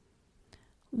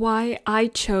Why I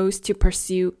chose to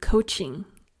pursue coaching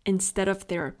instead of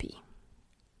therapy.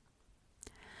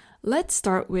 Let's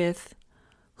start with,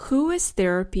 who is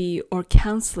therapy or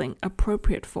counseling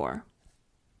appropriate for?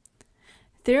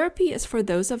 Therapy is for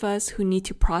those of us who need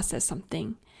to process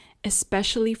something,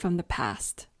 especially from the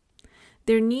past.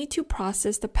 Their need to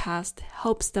process the past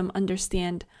helps them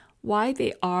understand why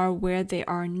they are where they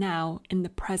are now in the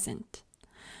present.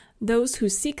 Those who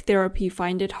seek therapy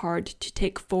find it hard to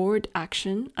take forward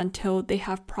action until they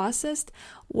have processed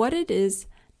what it is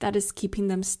that is keeping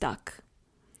them stuck.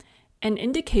 An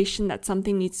indication that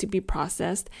something needs to be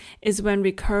processed is when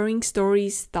recurring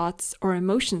stories, thoughts, or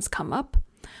emotions come up,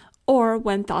 or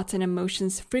when thoughts and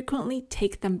emotions frequently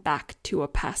take them back to a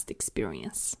past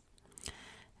experience.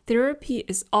 Therapy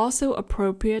is also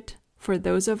appropriate for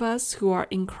those of us who are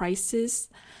in crisis,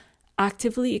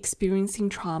 actively experiencing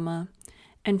trauma,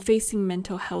 and facing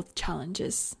mental health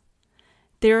challenges.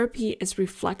 Therapy is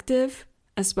reflective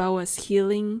as well as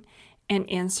healing and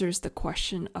answers the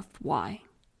question of why.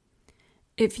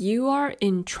 If you are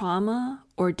in trauma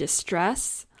or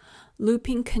distress,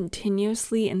 looping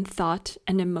continuously in thought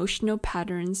and emotional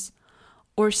patterns,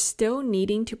 or still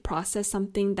needing to process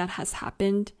something that has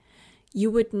happened,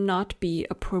 you would not be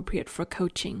appropriate for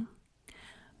coaching.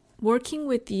 Working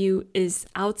with you is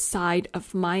outside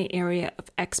of my area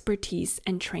of expertise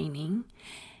and training,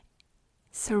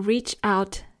 so reach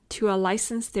out to a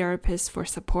licensed therapist for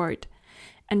support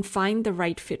and find the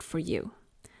right fit for you,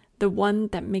 the one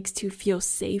that makes you feel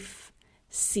safe,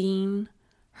 seen,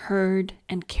 heard,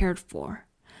 and cared for,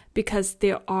 because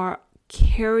there are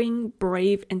caring,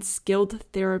 brave, and skilled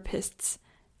therapists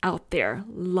out there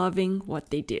loving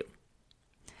what they do.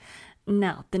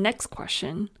 Now, the next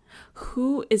question,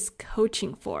 who is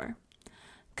coaching for?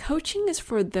 Coaching is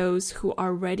for those who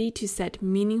are ready to set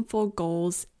meaningful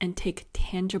goals and take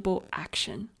tangible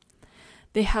action.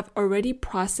 They have already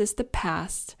processed the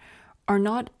past, are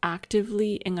not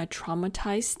actively in a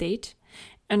traumatized state,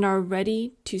 and are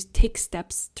ready to take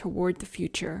steps toward the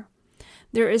future.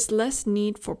 There is less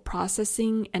need for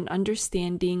processing and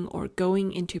understanding or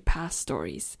going into past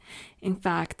stories. In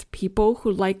fact, people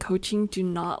who like coaching do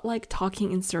not like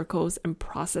talking in circles and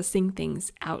processing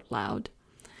things out loud.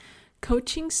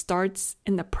 Coaching starts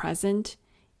in the present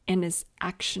and is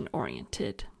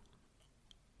action-oriented.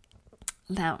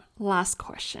 Now, last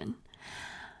question.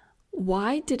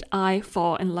 Why did I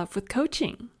fall in love with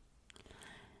coaching?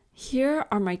 Here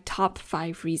are my top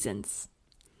 5 reasons.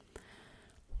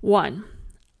 1.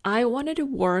 I wanted to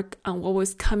work on what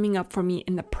was coming up for me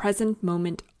in the present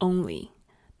moment only.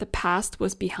 The past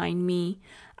was behind me.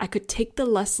 I could take the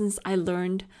lessons I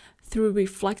learned through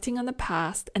reflecting on the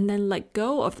past and then let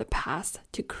go of the past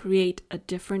to create a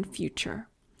different future.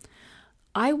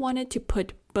 I wanted to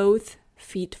put both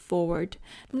feet forward,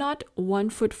 not one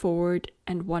foot forward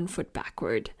and one foot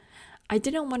backward. I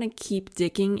didn't want to keep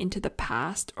digging into the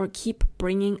past or keep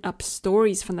bringing up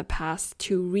stories from the past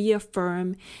to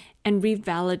reaffirm and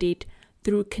revalidate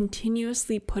through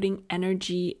continuously putting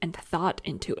energy and thought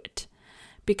into it.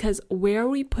 Because where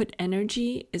we put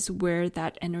energy is where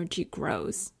that energy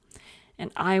grows.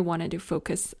 And I wanted to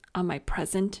focus on my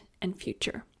present and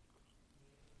future.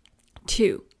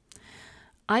 2.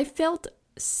 I felt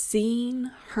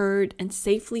seen, heard, and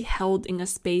safely held in a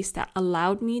space that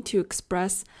allowed me to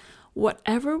express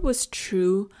whatever was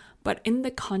true, but in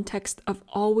the context of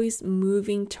always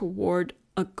moving toward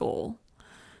a goal.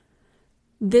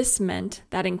 This meant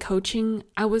that in coaching,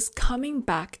 I was coming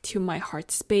back to my heart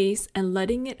space and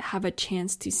letting it have a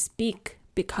chance to speak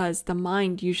because the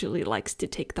mind usually likes to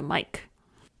take the mic.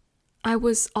 I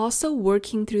was also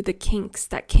working through the kinks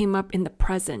that came up in the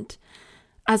present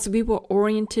as we were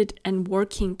oriented and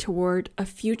working toward a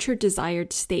future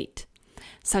desired state,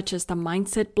 such as the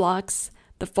mindset blocks,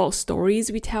 the false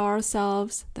stories we tell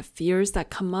ourselves, the fears that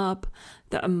come up,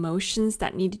 the emotions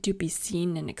that needed to be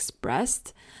seen and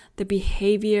expressed, the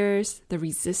behaviors, the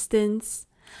resistance.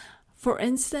 For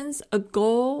instance, a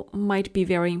goal might be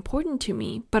very important to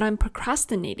me, but I'm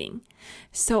procrastinating.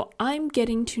 So I'm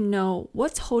getting to know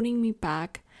what's holding me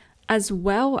back, as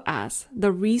well as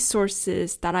the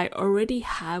resources that I already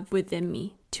have within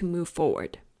me to move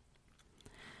forward.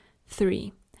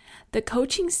 3. The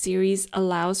coaching series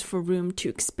allows for room to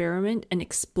experiment and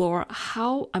explore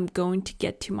how I'm going to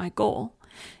get to my goal.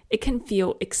 It can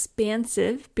feel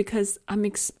expansive because I'm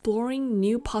exploring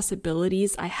new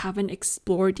possibilities I haven't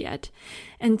explored yet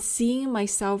and seeing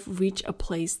myself reach a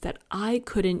place that I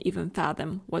couldn't even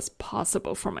fathom was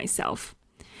possible for myself.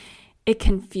 It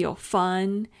can feel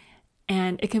fun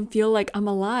and it can feel like I'm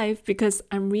alive because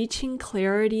I'm reaching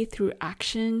clarity through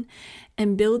action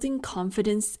and building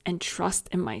confidence and trust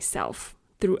in myself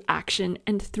through action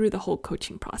and through the whole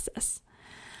coaching process.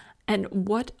 And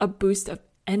what a boost of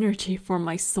energy for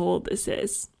my soul this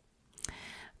is.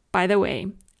 By the way,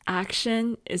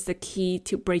 action is the key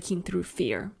to breaking through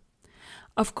fear.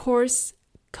 Of course,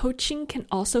 coaching can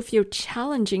also feel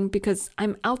challenging because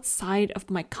I'm outside of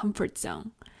my comfort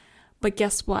zone. But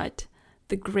guess what?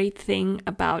 The great thing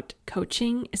about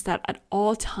coaching is that at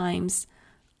all times,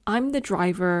 I'm the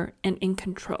driver and in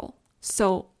control.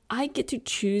 So I get to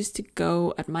choose to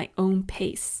go at my own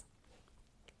pace.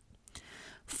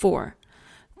 4.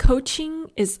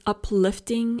 Coaching is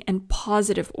uplifting and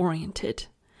positive oriented.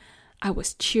 I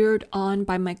was cheered on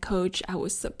by my coach. I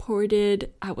was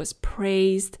supported. I was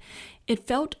praised. It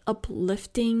felt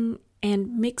uplifting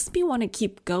and makes me want to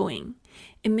keep going.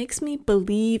 It makes me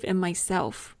believe in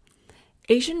myself.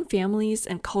 Asian families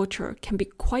and culture can be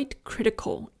quite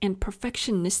critical and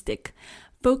perfectionistic,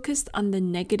 focused on the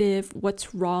negative,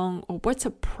 what's wrong, or what's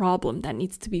a problem that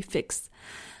needs to be fixed.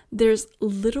 There's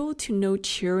little to no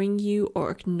cheering you or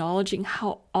acknowledging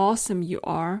how awesome you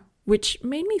are, which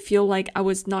made me feel like I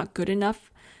was not good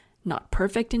enough, not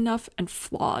perfect enough, and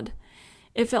flawed.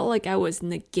 It felt like I was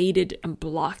negated and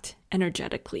blocked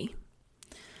energetically.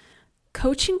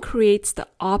 Coaching creates the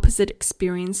opposite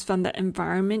experience from the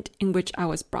environment in which I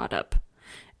was brought up,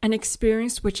 an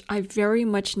experience which I very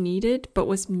much needed but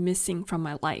was missing from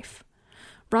my life.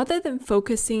 Rather than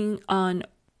focusing on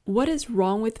what is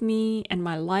wrong with me and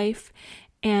my life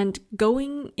and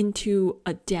going into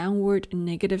a downward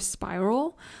negative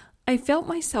spiral, I felt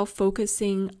myself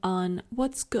focusing on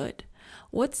what's good,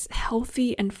 what's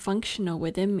healthy and functional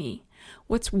within me,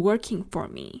 what's working for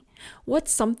me,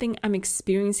 what's something I'm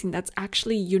experiencing that's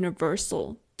actually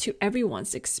universal to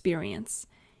everyone's experience.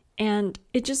 And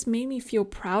it just made me feel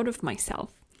proud of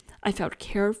myself. I felt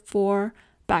cared for,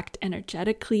 backed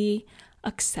energetically,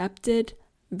 accepted,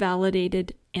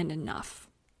 validated, and enough.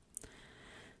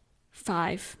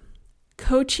 5.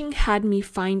 Coaching had me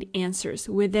find answers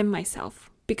within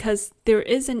myself because there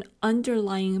is an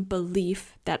underlying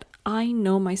belief that I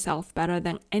know myself better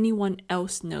than anyone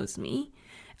else knows me.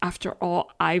 After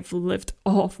all, I've lived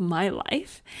all of my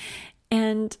life.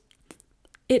 And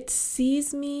it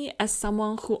sees me as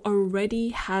someone who already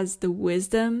has the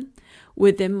wisdom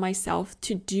within myself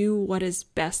to do what is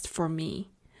best for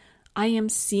me. I am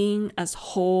seen as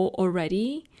whole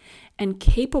already and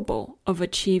capable of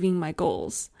achieving my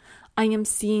goals. I am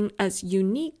seen as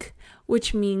unique,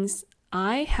 which means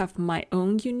I have my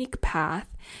own unique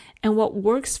path, and what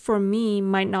works for me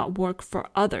might not work for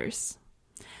others.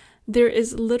 There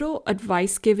is little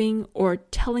advice giving or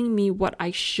telling me what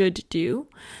I should do,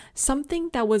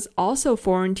 something that was also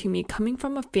foreign to me coming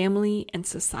from a family and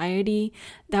society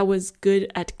that was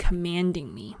good at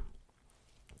commanding me.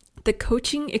 The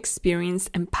coaching experience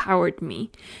empowered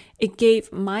me. It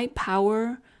gave my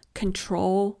power,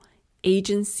 control,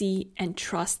 agency, and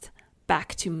trust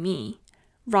back to me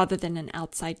rather than an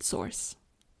outside source.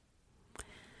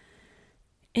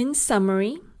 In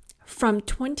summary, from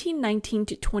 2019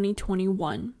 to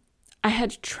 2021, I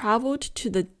had traveled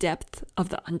to the depth of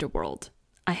the underworld.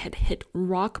 I had hit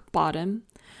rock bottom,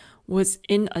 was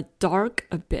in a dark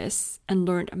abyss, and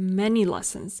learned many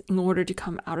lessons in order to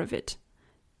come out of it.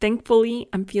 Thankfully,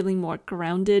 I'm feeling more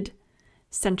grounded,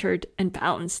 centered, and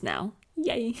balanced now.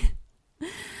 Yay!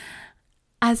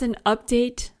 As an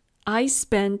update, I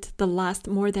spent the last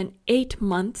more than 8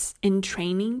 months in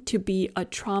training to be a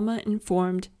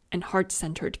trauma-informed and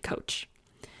heart-centered coach.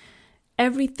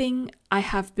 Everything I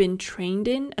have been trained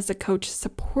in as a coach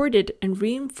supported and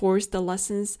reinforced the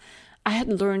lessons I had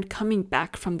learned coming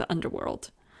back from the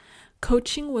underworld.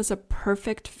 Coaching was a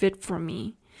perfect fit for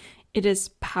me. It is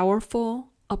powerful,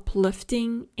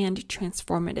 uplifting, and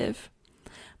transformative.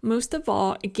 Most of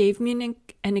all, it gave me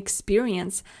an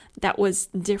experience that was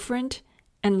different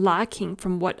and lacking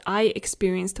from what I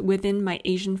experienced within my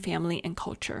Asian family and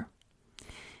culture.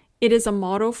 It is a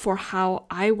model for how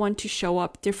I want to show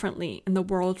up differently in the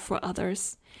world for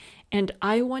others, and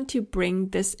I want to bring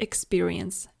this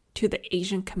experience to the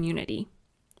Asian community.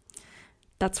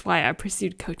 That's why I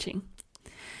pursued coaching.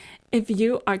 If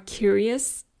you are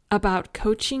curious about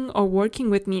coaching or working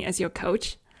with me as your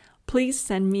coach, please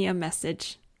send me a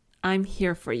message. I'm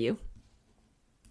here for you.